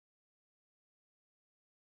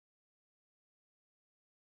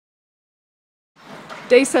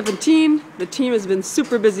Day 17, the team has been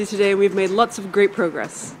super busy today. We've made lots of great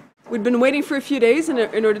progress. We'd been waiting for a few days in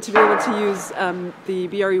order to be able to use the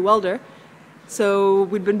BRE welder. So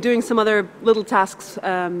we'd been doing some other little tasks,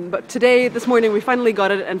 but today, this morning, we finally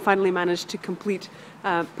got it and finally managed to complete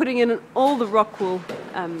putting in all the rock wool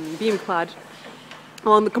beam clad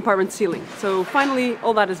on the compartment ceiling. So finally,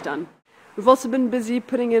 all that is done. We've also been busy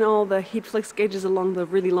putting in all the heat flux gauges along the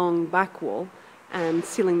really long back wall and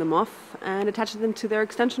sealing them off and attaching them to their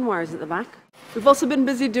extension wires at the back. We've also been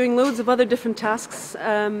busy doing loads of other different tasks.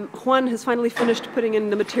 Juan has finally finished putting in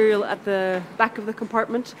the material at the back of the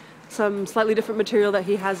compartment, some slightly different material that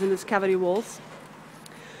he has in his cavity walls.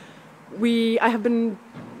 I have been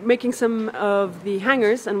making some of the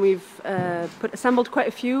hangers, and we've assembled quite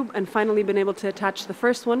a few and finally been able to attach the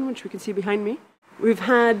first one, which we can see behind me. We've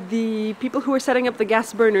had the people who are setting up the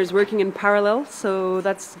gas burners working in parallel, so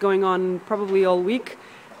that's going on probably all week.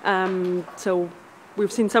 So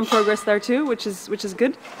we've seen some progress there too, which is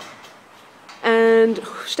good. And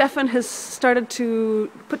Stefan has started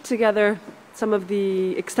to put together some of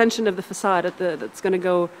the extension of the facade that's going to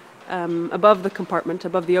go above the compartment,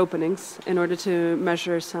 above the openings, in order to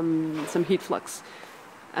measure some heat flux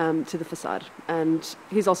to the facade. And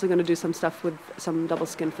he's also going to do some stuff with some double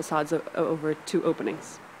skin facades over 2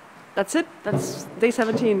 openings. That's it. That's day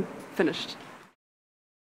 17 finished.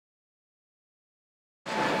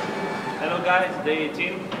 Hello guys, day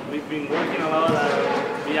 18. We've been working a lot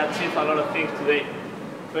and we achieved a lot of things today.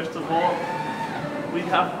 First of all, we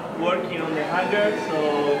have working on the hanger,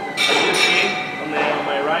 so as you see on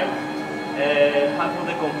my right, half of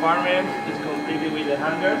the compartment is completely with the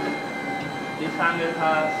hanger. This hanger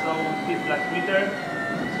has some heat flux meters,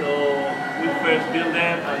 so we first build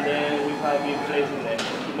them and then we have been placing them.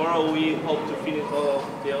 Tomorrow we hope to finish all of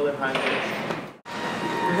the other hangers.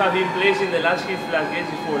 We have been placing the last heat flux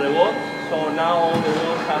gauges for the walls, so now all the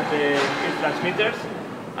walls have the heat flux meters,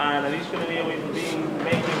 and additionally we've been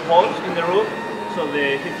making holes in the roof, so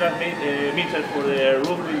the heat flux meter for the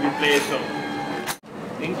roof will be placed on.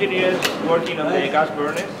 The engineers working on the gas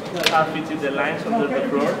burners have fitted the lines under the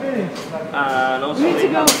floor, and also they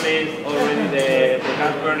have placed already the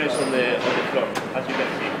gas burners on the floor, as you can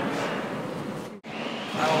see.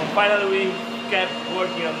 And finally we kept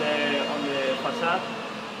working on the facade,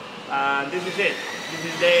 and this is it.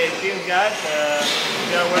 This is day 18, guys.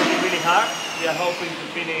 We are working really hard. We are hoping to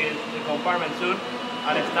finish the compartment soon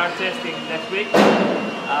and start testing next week.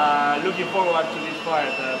 Looking forward to this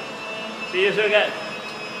part. See you soon, guys.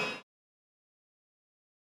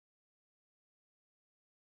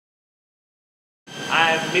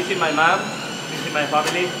 I'm missing my mom, missing my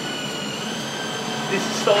family. This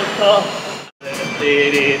is so tough.